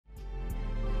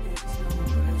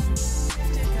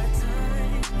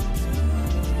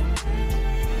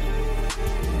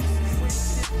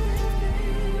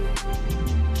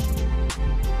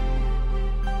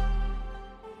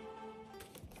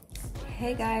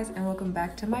Hey guys, and welcome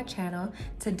back to my channel.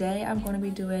 Today I'm going to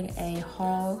be doing a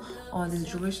haul on this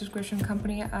jewelry subscription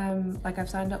company I've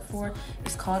signed up for.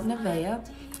 It's called Nevaeh.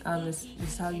 This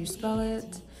is how you spell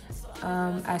it.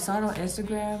 I saw it on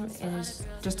Instagram, and it's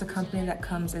just a company that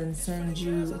comes and sends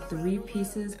you 3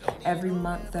 pieces every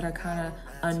month that are kind of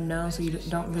unknown, so you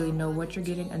don't really know what you're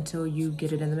getting until you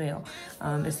get it in the mail.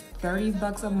 It's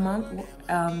 $30 a month.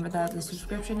 The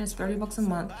subscription is $30 a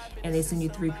month, and they send you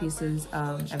 3 pieces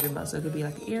every month. So it could be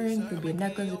like an earring, it could be a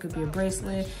necklace, it could be a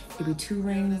bracelet, it could be 2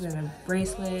 rings and a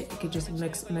bracelet. It could just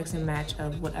mix and match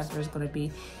of whatever is going to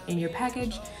be in your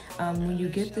package. When you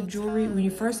get the jewelry, when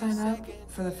you first sign up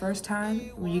for the first time,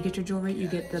 when you get your jewelry, you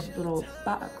get this little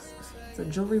box. It's a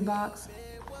jewelry box.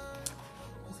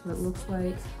 That's what it looks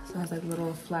like. So it has like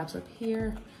little flaps up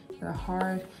here. They're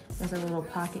hard. There's a little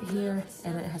pocket here,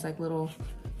 and then it has like little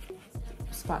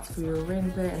spots for your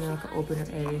rings there, and then like an opener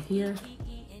area here.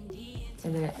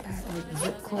 And then it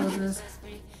zip closes.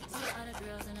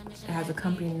 It has a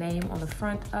company name on the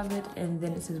front of it, and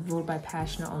then it says Ruled by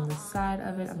Passion on the side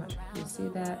of it. I'm not sure if you can see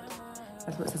that.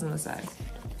 That's what it says on the side.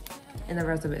 And the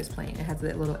rest of it is plain. It has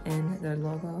that little N, their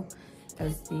logo,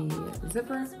 as the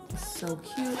zipper. It's so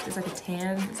cute. It's like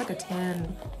a tan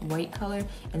white color,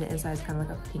 and the inside is kind of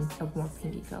like a more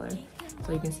pinky color.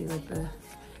 So you can see like it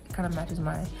kind of matches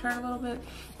my shirt a little bit,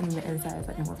 and then the inside is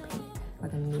like more pink,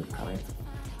 like a nude color.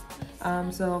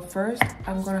 So first,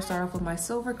 I'm gonna start off with my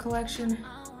silver collection.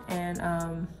 And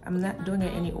I'm not doing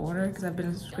it in any order because I've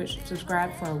been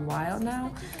subscribed for a while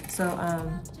now. So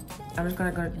I'm just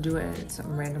gonna go do it in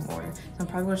some random order. So I'm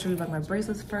probably gonna show you like my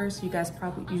bracelets first. You guys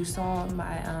you saw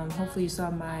my hopefully you saw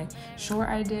my short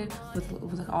I did with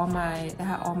like that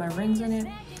had all my rings in it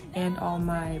and all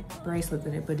my bracelets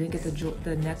in it, but didn't get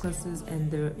the necklaces and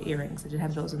the earrings. I didn't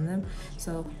have those in them.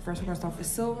 So first we're gonna start with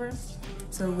silver.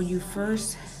 So when you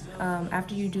first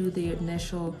after you do the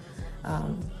initial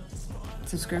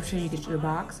subscription, you get your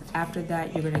box. After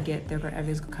that,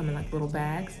 everything's gonna come in like little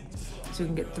bags. So you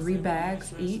can get 3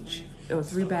 bags each, or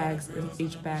 3 bags, and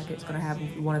each bag is gonna have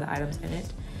one of the items in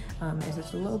it. There's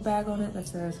just a little bag on it that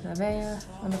says Nevaeh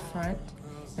on the front,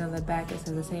 and on the back it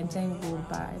says the same thing, Ruled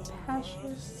by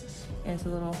Passion. And it's a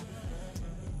little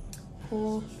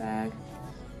pull bag.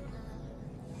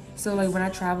 So like when I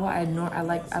travel, I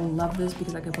love this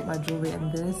because I can put my jewelry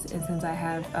in this. And since I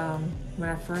have, when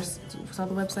I first saw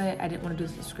the website, I didn't want to do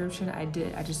the subscription. I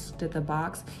just did the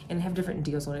box, and they have different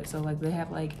deals on it. So like they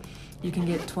have like, you can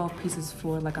get 12 pieces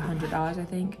for like $100, I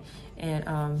think. And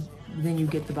then you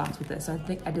get the box with it. So I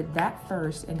think I did that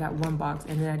first and got 1 box,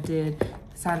 and then I did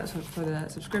sign up for the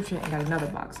subscription and got another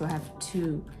box. So I have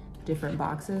 2 different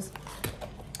boxes.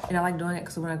 And I like doing it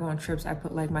because when I go on trips, I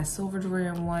put like my silver jewelry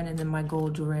in one and then my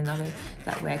gold jewelry in another.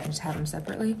 That way I can just have them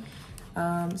separately.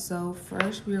 So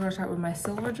first we're gonna start with my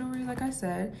silver jewelry, like I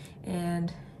said,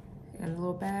 and in a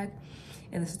little bag.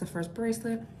 And this is the first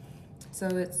bracelet. So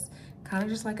it's kind of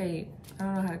just like I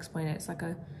don't know how to explain it. It's like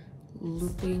a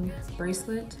looping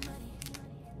bracelet.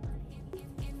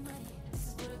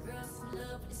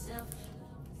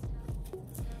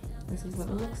 This is what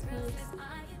it looks like.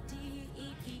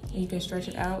 And you can stretch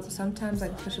it out. Sometimes,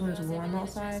 like especially when it's warm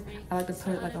outside, I like to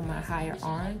put it like on my higher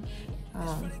arm,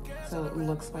 so it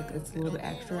looks like it's a little bit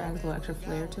extra, adds a little extra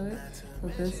flair to it. So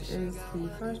this is the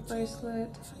first bracelet.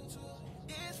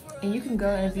 And you can go,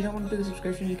 and if you don't want to do the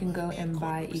subscription, you can go and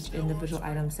buy each individual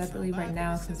item separately. Right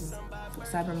now, since it's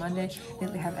Cyber Monday, I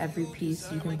think they have every piece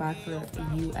you can buy for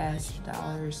US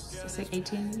dollars,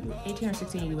 18 or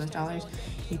 16 US dollars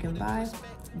you can buy.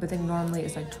 But then normally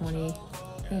it's like 20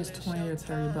 to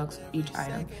 30 bucks each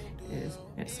item is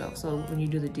itself. So when you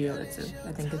do the deal, I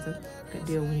think it's a good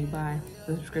deal when you buy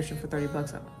the subscription for 30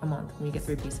 bucks a month when you get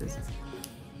 3 pieces.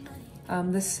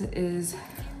 This is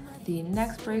the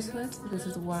next bracelet. This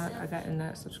is the one I got in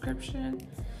that subscription.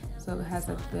 So it has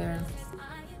like their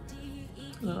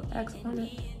little X on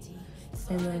it,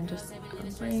 and then just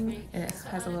a ring, and it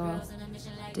has a little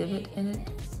divot in it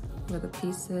where the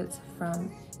piece sits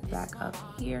from the back up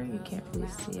here. You can't really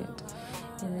see it.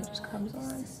 And it just comes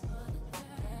on.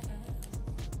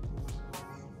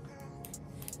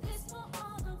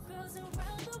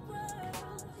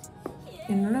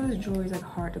 And none of the jewelry is like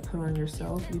hard to put on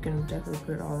yourself. You can definitely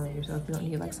put it all on yourself. You don't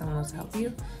need like someone else to help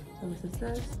you. So this is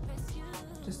this.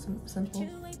 Just simple.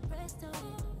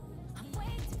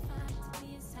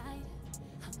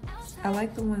 I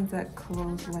like the ones that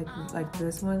close like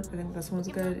this one. I think this one's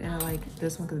good, and I like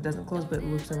this one because it doesn't close, but it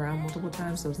loops around multiple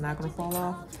times, so it's not gonna fall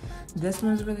off. This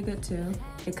one's really good too.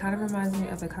 It kind of reminds me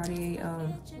of the Cartier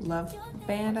Love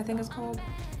Band, I think it's called,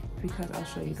 because I'll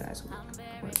show you guys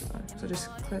what it's on. So just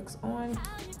clicks on.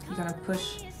 You gotta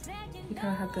push you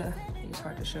kind of have to, it's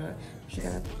hard to show it, but you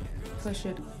gotta push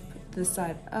it this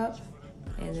side up,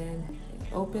 and then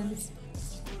it opens,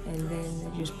 and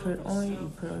then you just put it on,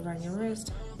 you put it around your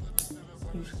wrist,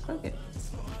 you just click it.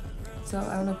 So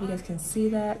I don't know if you guys can see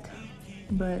that,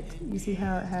 but you see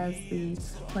how it has the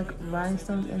like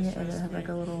rhinestones in it, and it has like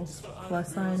a little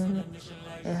plus sign in it.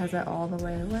 It has that all the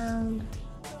way around.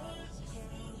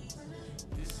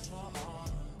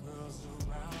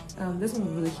 This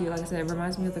one's really cute. Like I said, it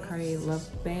reminds me of the Cartier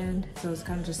Love Band, so it's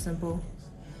kind of just simple.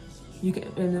 You can,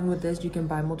 and then with this, you can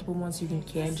buy multiple ones, so you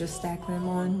can just stack them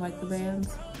on like the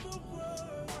bands.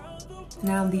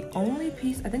 Now the only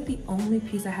piece, I think the only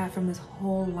piece I have from this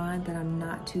whole line that I'm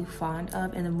not too fond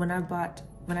of, and then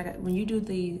when you do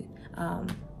the,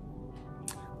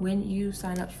 when you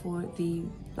sign up for the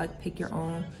like pick your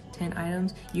own 10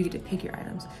 items, you get to pick your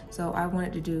items. So I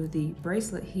wanted to do the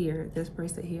bracelet here, this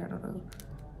bracelet here, I don't know.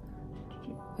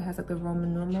 It has like the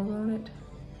Roman numerals on it.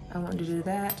 I wanted to do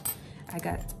that. I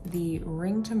got the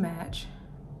ring to match,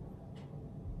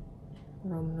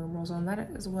 Roman numerals on that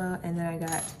as well, and then I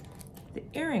got the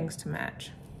earrings to match,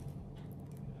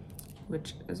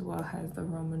 which as well has the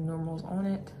Roman numerals on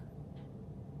it.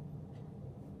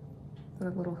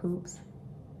 The little hoops.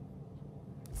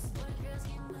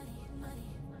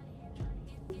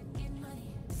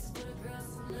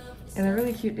 And they're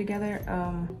really cute together.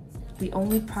 The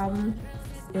only problem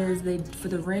is for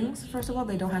the rings, first of all,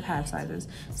 they don't have half sizes.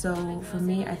 So for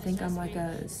me, I think I'm like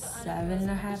a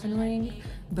 7.5 in ring,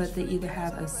 but they either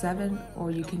have a 7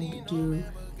 or you can do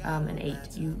an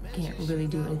 8. You can't really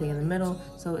do anything in the middle,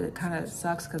 so it kind of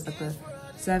sucks because like the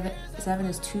 7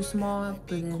 is too small,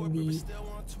 but then the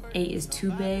 8 is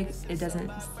too big. It doesn't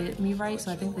fit me right,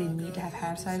 so I think they need to have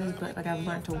half sizes. But like I've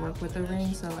learned to work with the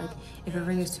ring, so like if a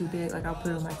ring is too big, like I'll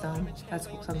put it on my thumb. That's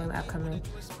something that I've come in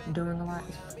doing a lot,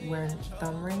 is wearing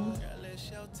thumb rings.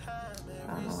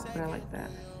 I don't know, but I like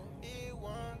that.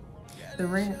 The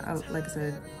ring, like I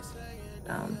said,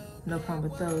 no problem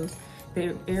with those.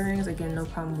 The earrings, again, no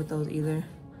problem with those either.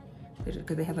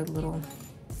 Because they have like a little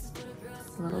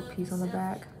piece on the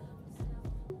back.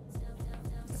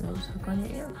 And they just hook on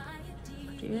your ear.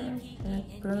 Put your ear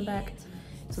and put it on the back.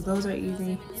 So those are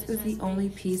easy. This is the only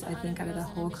piece I think out of the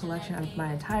whole collection, out of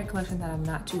my entire collection, that I'm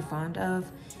not too fond of.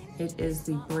 It is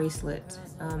the bracelet.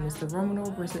 It's the Roman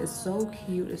numeral bracelet. It's so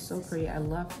cute. It's so pretty. I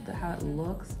love how it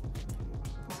looks.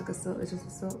 It's like it's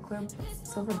just a clear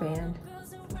silver band.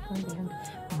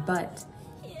 But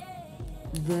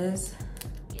this,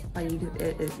 like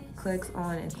it clicks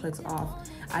on and clicks off.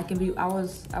 I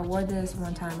wore this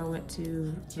one time. I went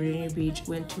to Virginia Beach,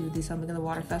 went to the Something in the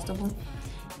Water festival,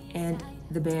 and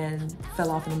the band fell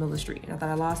off in the middle of the street. And I thought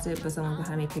I lost it, but someone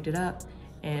behind me picked it up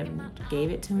and gave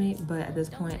it to me. But at this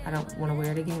point, I don't want to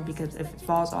wear it again, because if it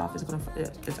falls off,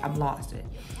 I've lost it.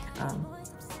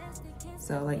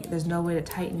 So like, there's no way to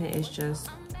tighten it. It's just,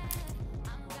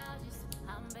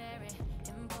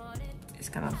 it's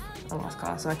kind of a lost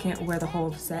cause. So I can't wear the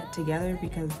whole set together,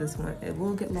 because this one, it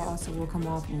will get lost, it will come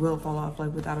off, will fall off,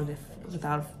 like without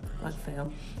like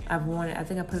fail. I've worn it, I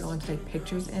think I put it on to take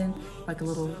pictures in, like a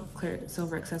little clear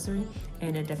silver accessory,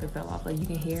 and it definitely fell off. Like you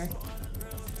can hear,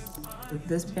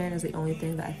 this band is the only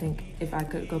thing that I think if I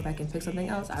could go back and pick something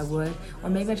else, I would. Or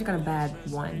maybe I just got a bad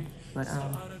one, but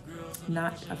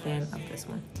not a fan of this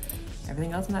one.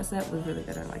 Everything else in that set was really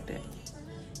good, I liked it.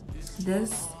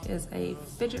 This is a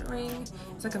fidget ring.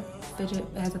 It's like a fidget,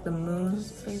 it has like the moon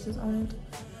faces on it.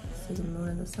 See the moon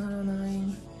and the sun on the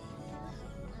ring.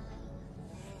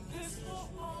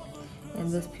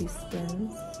 And this piece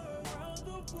spins.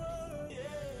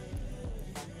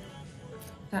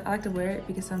 Now, I like to wear it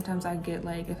because sometimes I get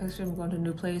like, if I'm going to a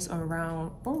new place or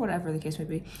around, or whatever the case may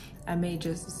be, I may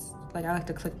just, like I like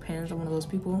to click pins. I'm one of those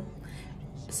people.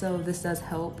 So this does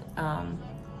help.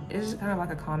 It's just kind of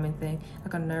like a calming thing,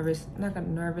 like not a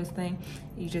nervous thing.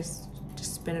 You just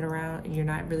spin it around and you're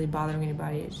not really bothering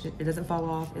anybody. It doesn't fall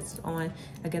off, it's on.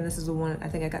 Again, this is the one, I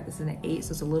think I got this in an 8,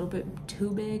 so it's a little bit too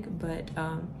big, but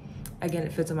again,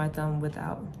 it fits on my thumb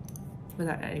without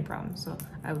any problem. So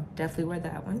I would definitely wear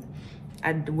that one.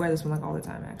 I'd wear this one like all the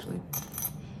time, actually.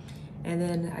 And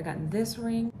then I got this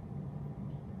ring.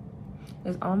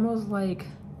 It's almost like,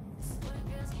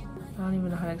 I don't even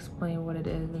know how to explain what it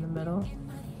is in the middle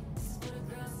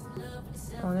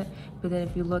on it, but then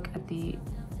if you look at the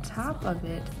top of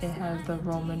it, it has the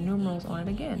Roman numerals on it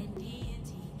again.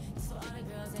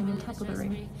 And on top of the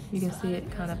ring, you can see it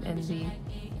kind of in the,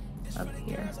 up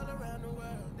here.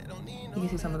 You can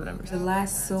see some of the numbers. The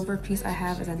last silver piece I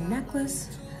have is a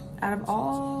necklace. Out of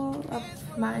all of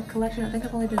my collection, I think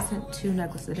I've only been sent 2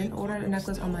 necklaces. I didn't order a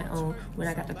necklace on my own when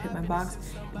I got to pick my box,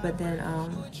 but then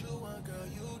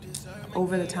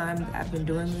over the time that I've been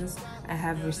doing this, I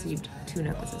have received 2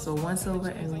 necklaces. So 1 silver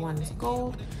and 1 is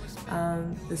gold.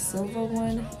 The silver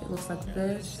one, it looks like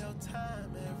this.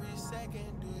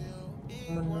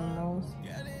 Numerals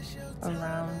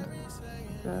around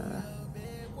the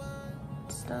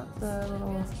stuff, the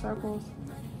little circles.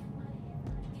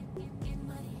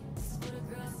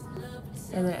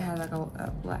 And then it has like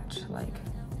a latch, like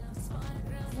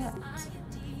that.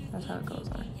 That's how it goes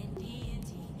on.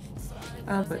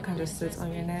 But it kind of just sits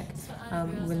on your neck.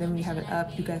 When you have it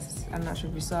up, you guys, I'm not sure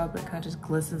if you saw, but it kind of just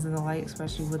glistens in the light,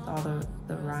 especially with all the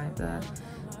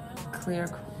clear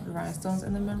rhinestones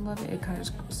in the middle of it. It kind of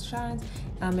just shines.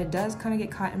 It does kind of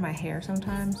get caught in my hair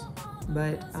sometimes,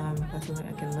 but that's something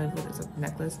I can live with. It's a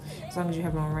necklace, as long as you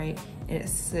have it on right, and it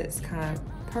sits kind of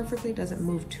perfectly, doesn't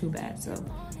move too bad. So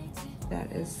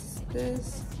that is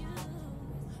this.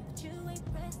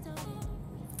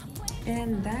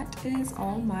 And that is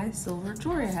all my silver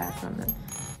jewelry I have from them.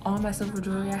 All my silver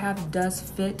jewelry I have does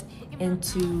fit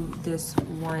into this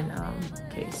one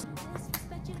case.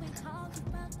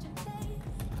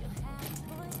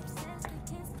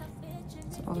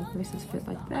 So all the bracelets fit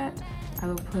like that. I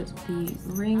will put the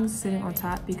rings sitting on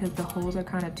top because the holes are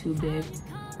kind of too big,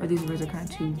 or these rings are kind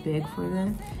of too big for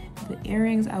them. The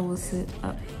earrings I will sit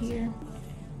up here.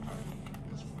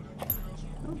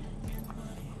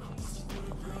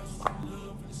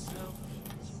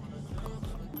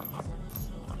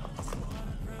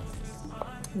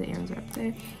 The earrings are up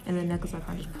there, and the necklace I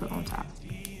can just put on top.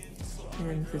 And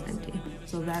then this is empty.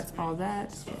 So that's all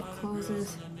that. It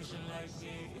closes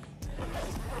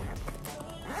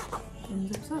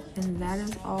and zips up. And that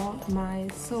is all my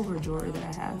silver jewelry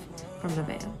that I have from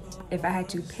Nevaeh. If I had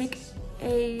to pick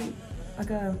a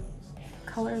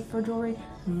color for jewelry,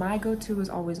 my go-to is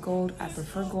always gold. I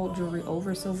prefer gold jewelry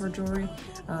over silver jewelry.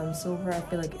 Silver, I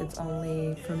feel like it's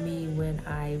only for me when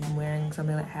I'm wearing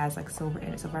something that has like silver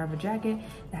in it. So if I have a jacket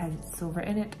that has silver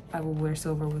in it, I will wear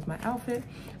silver with my outfit,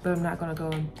 but I'm not gonna go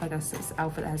in like a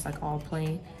outfit that has like all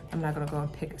plain. I'm not gonna go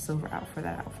and pick a silver out for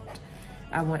that outfit.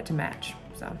 I want it to match,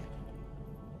 so.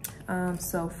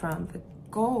 So from the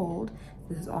gold,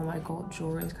 this is all my gold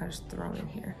jewelry. It's kind of just thrown in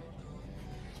here.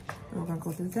 And we're gonna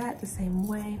go through that the same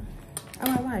way.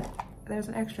 Oh, I lied. There's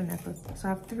an extra necklace. So I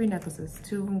have 3 necklaces,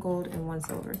 2 of them gold and 1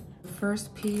 silver. The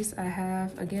first piece I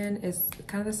have, again, is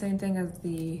kind of the same thing as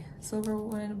the silver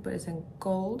one, but it's in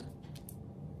gold.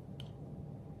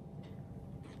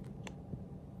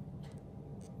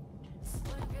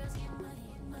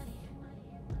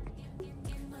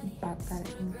 I got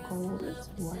it in gold as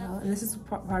well. And this is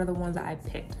part of the ones that I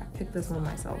picked. I picked this one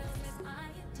myself.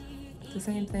 It's the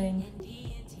same thing.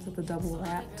 With the double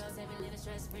wrapped,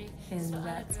 and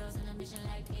that's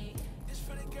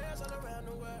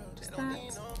just that.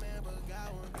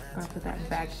 I'll put that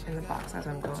back in the box as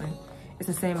I'm going. It's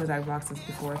the same as I boxed this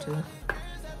before too.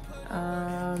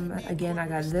 Again, I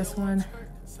got this one.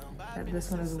 Got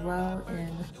this one as well in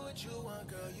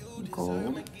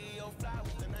gold.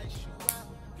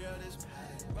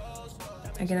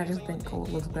 Again, I just think gold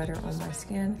looks better on my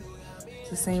skin.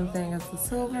 It's the same thing as the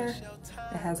silver.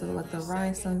 It has like the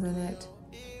rhinestones in it,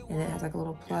 and it has like a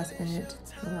little plus in it.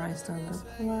 The rhinestone little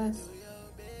plus,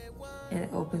 and it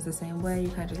opens the same way. You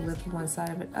kind of just lift one side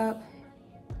of it up.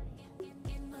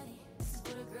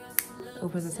 It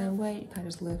opens the same way. You kind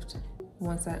of just lift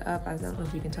one side up. I don't know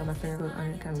if you can tell my finger goes on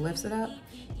it. Kind of lifts it up,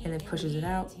 and then pushes it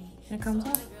out, and it comes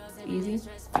off. It's easy.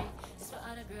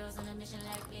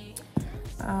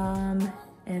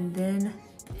 And then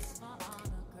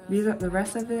these are the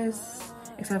rest of this.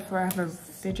 Except for I have a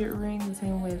fidget ring the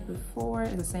same way as before.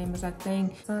 It's the same exact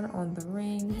thing. Sun on the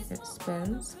ring, it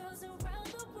spins.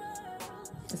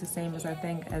 It's the same exact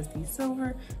thing as the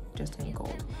silver, just in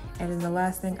gold. And then the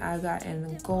last thing I got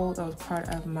in gold, that was part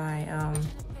of my,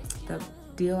 the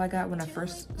deal I got when I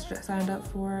first signed up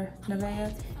for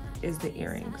Nevaeh, is the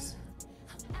earrings.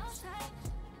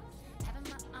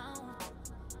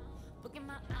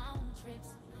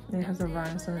 And it has a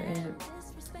rhinestone in it.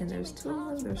 And there's 2 of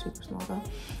them, they're super small though.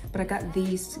 But I got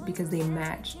these because they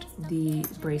matched the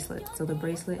bracelet. So the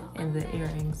bracelet and the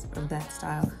earrings of that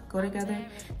style go together.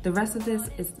 The rest of this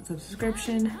is a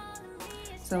subscription.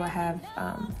 So I have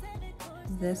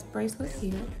this bracelet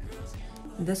here.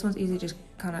 This one's easy, just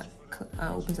kind of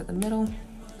opens at the middle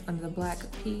under the black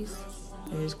piece.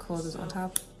 And it just closes on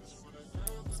top.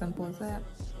 Simple as that.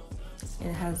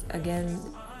 And it has, again,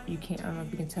 I don't know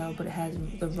if you can tell, but it has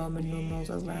the Roman numerals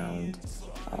around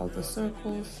all the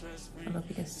circles. I don't know if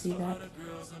you can see that.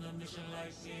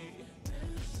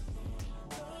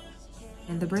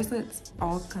 And the bracelets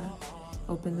all kind of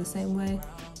open the same way.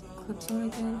 Clips on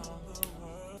again.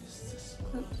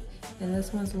 Clips. And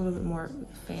this one's a little bit more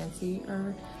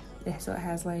fancier. So it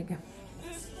has like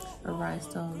a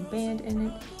rhinestone band in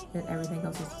it, and everything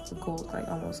else is gold, like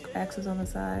almost X's on the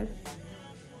side.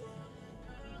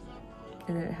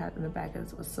 And then it has in the back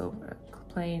is a silver,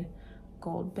 plain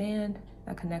gold band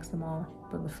that connects them all,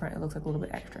 but in the front it looks like a little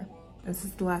bit extra. This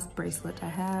is the last bracelet I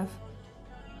have.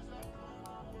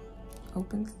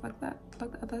 Opens like that,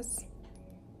 like the others.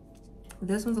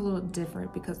 This one's a little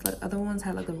different because the other ones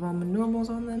had like the Roman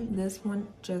numerals on them. This one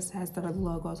just has the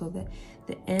logo. So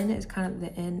the N is kind of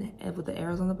the N with the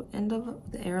arrows on the end of them,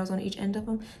 the arrows on each end of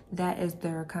them. That is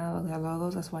their kind of like their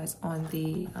logos. That's why it's on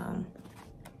the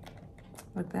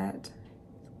like that.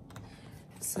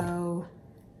 So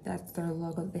that's their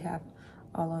logo that they have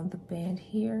all on the band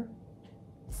here.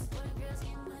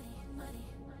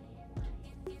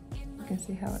 You can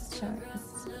see how it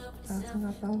shines, bouncing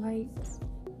off the lights.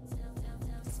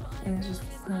 And it's just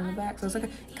put on the back. So it's like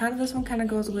this one kind of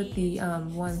goes with the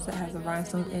ones that has the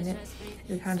rhinestones in it.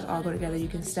 They kind of all go together. You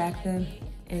can stack them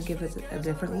and give it a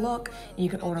different look. And you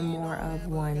can order more of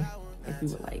one if you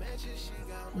would like.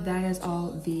 That is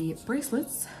all the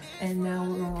bracelets. And now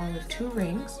we're going on with 2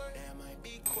 rings.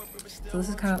 So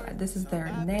this is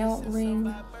their nail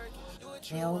ring.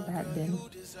 Nail that had been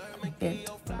bent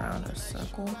around a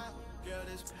circle,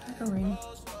 like a ring.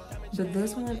 But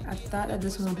this one, I thought that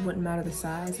this one wouldn't matter the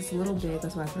size. It's a little big,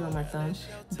 that's why I put it on my thumb.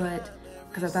 But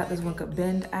because I thought this one could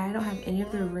bend, I don't have any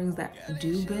of the rings that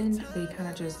do bend. They kind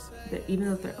of just, even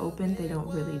though if they're open, they don't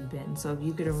really bend. So if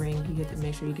you get a ring, you have to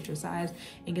make sure you get your size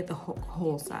and get the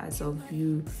whole size. So if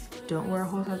you don't wear a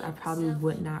whole size, I probably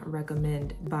would not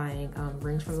recommend buying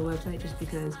rings from the website, just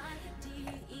because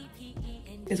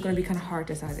it's going to be kind of hard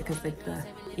to size it, because like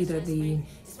either the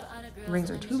rings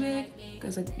are too big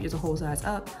because like there's a whole size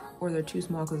up, or they're too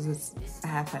small because it's a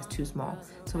half size too small.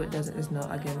 So there's no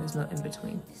in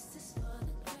between.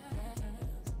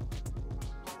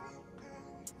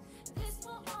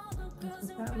 That's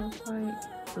what that looks like.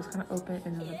 So it's kind of open,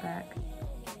 and then the back,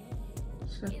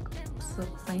 just a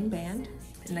plain band.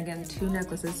 And again, 2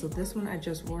 necklaces. So this one I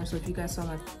just wore. So if you guys saw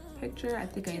my picture, I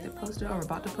think I either posted or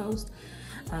about to post.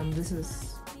 This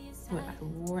is what I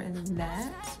wore in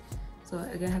that. So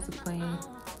again, it has a plain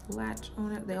latch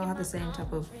on it. They all have the same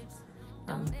type of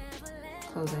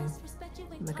closing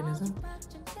mechanism.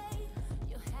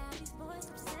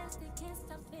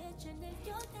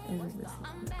 And this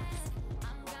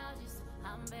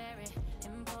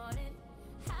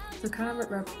so it kind of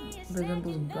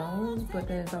resembles bones, but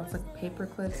then it's also like paper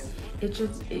clips.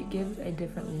 It gives a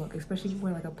different look, especially if you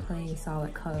wear like a plain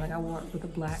solid color. Like I wore it with a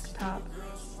black top.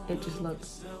 It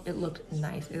looked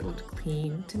nice. It looked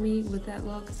clean to me with that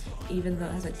look, even though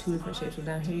it has like 2 different shapes. So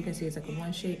down here you can see it's like a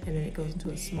 1 shape, and then it goes into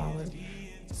a smaller,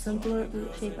 simpler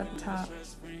shape at the top,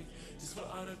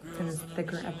 and it's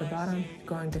thicker at the bottom,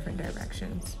 going different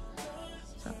directions.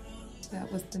 So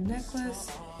that was the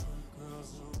necklace.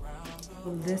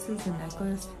 Well, this is the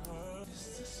necklace.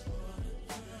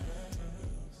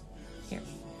 Here,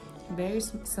 very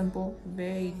simple,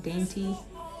 very dainty.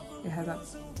 It has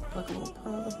like a little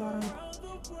pearl at the bottom.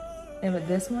 And with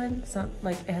this one,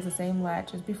 it has the same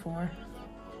latch as before.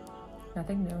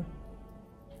 Nothing new.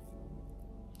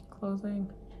 Closing.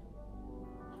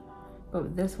 But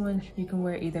with this one, you can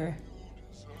wear either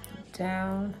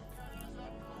down.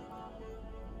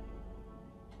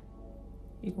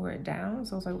 You can wear it down,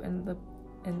 so it's like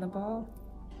in the ball.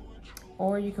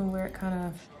 Or you can wear it kind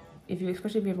of,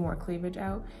 especially if you have more cleavage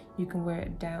out, you can wear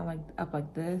it down like up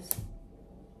like this.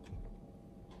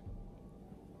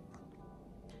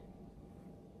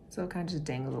 So it kind of just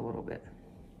dangles a little bit.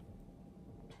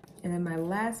 And then my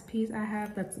last piece I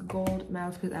have that's gold. My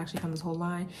last piece actually from this whole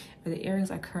line are the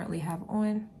earrings I currently have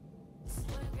on.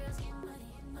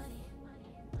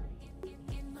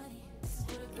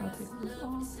 I'll take this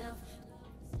off.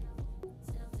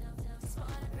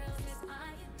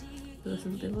 So this is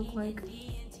what they look like.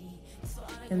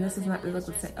 And this is not, they look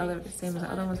the same as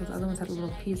the other ones. So the other ones have a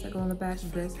little piece that go on the back.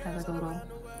 This has like a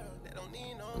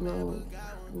little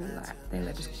thing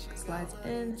that just slides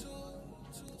in.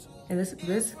 And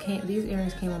these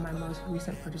earrings came on my most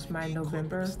recent purchase, my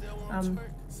November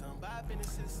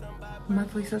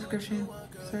monthly subscription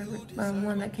service,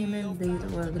 one that came in.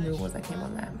 These were the new ones that came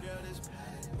on that.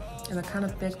 And they're kind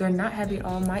of thick. They're not heavy at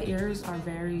all. My ears are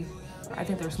I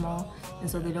think they're small, and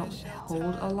so they don't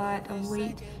hold a lot of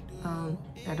weight.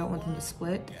 I don't want them to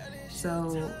split.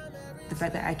 So the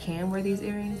fact that I can wear these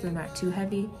earrings, they're not too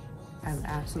heavy, I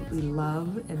absolutely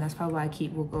love, and that's probably why I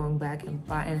keep going back and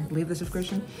buy and leave the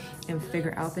subscription and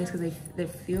figure out things, because they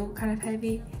feel kind of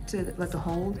heavy to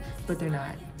hold, but they're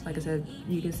not. Like I said,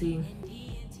 you can see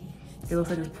it looks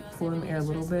like it's pulling the air a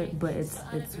little bit, but it's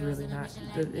really not.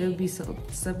 It would be so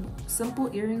simple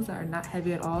earrings that are not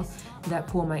heavy at all that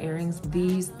pull my earrings.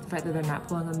 These, the fact that they're not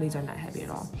pulling them, these are not heavy at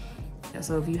all. Yeah,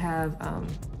 so if you have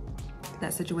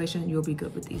that situation, you'll be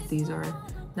good with these. These are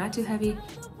not too heavy.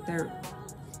 They're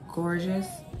gorgeous.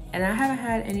 And I haven't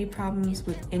had any problems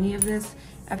with any of this.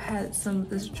 I've had some of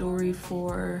this jewelry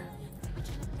for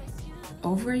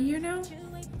over a year now,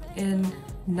 and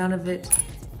none of it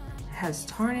has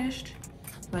tarnished.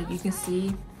 Like you can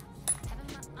see,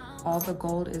 all the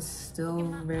gold is still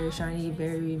very shiny,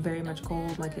 very much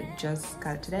gold, like it just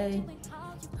got it today.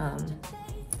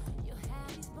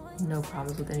 No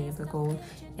problems with any of the gold.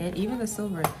 And even the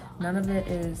silver, none of it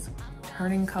is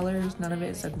turning colors, none of it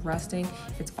is like rusting.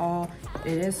 It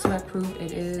is sweat proof,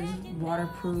 it is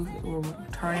waterproof or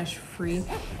tarnish free.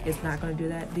 It's not going to do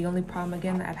that. The only problem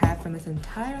again that I've had from this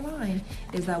entire line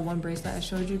is that one bracelet I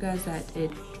showed you guys that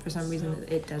it, for some reason,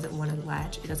 it doesn't want to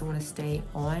latch, it doesn't want to stay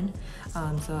on.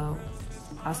 So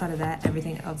outside of that,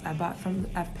 everything else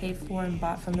I've paid for and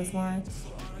bought from this line,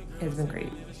 it's been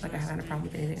great. Like I haven't had a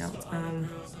problem with anything else.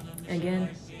 Again,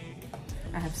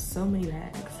 I have so many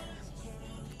bags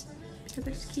because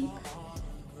I just keep,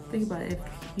 think about it, if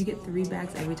you get 3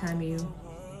 bags every time you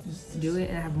do it,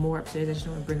 and I have more upstairs, I just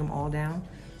don't want to bring them all down.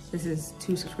 This is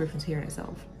 2 subscriptions here in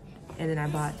itself. And then I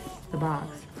bought the box,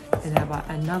 and then I bought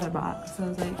another box. So I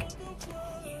was like,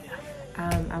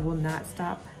 I will not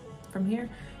stop from here.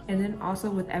 And then also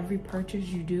with every purchase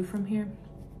you do from here,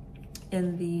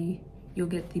 you'll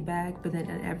get the bag, but then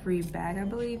in every bag, I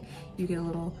believe, you get a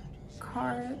little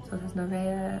card. So it says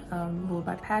Nevaeh, ruled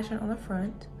by passion on the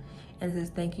front, and it says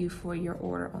thank you for your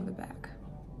order on the back.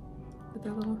 With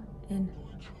their little N.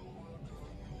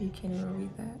 You can't even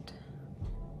read that.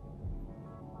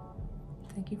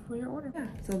 Thank you for your order. Yeah,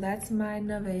 so that's my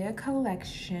Nevaeh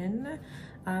collection.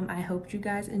 I hope you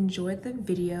guys enjoyed the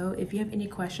video. If you have any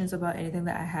questions about anything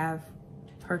that I have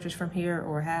purchased from here,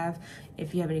 or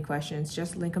if you have any questions,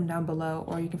 just link them down below,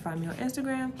 or you can find me on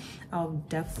Instagram. I'll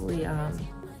definitely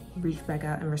reach back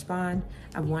out and respond.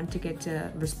 I want to get to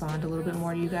respond a little bit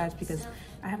more to you guys because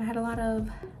I haven't had a lot of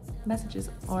messages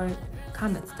or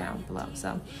comments down below.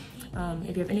 So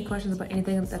if you have any questions about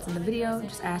anything that's in the video,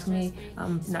 just ask me.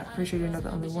 I'm not pretty sure you're not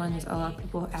the only one. There's a lot of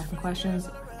people asking questions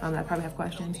that probably have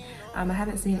questions. I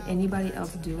haven't seen anybody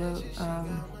else do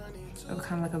a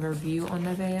kind of like a review on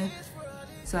Nevaeh.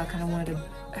 So I kind of wanted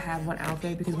to have one out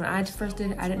there because when I first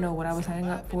did it, I didn't know what I was signing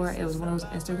up for. It was one of those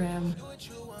Instagram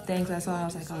things I saw. I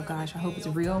was like, oh gosh, I hope it's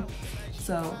real.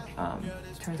 So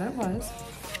turns out it was.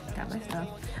 Got my stuff.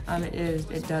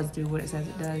 It does do what it says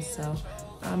it does. So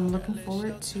I'm looking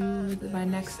forward to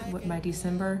my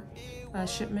December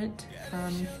shipment.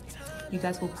 You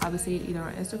guys will probably see it either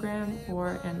on Instagram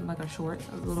or in like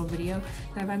a little video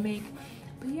that I make.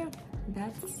 But yeah,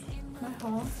 that's my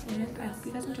haul, and I hope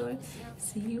you guys enjoyed.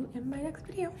 See you in my next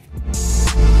video.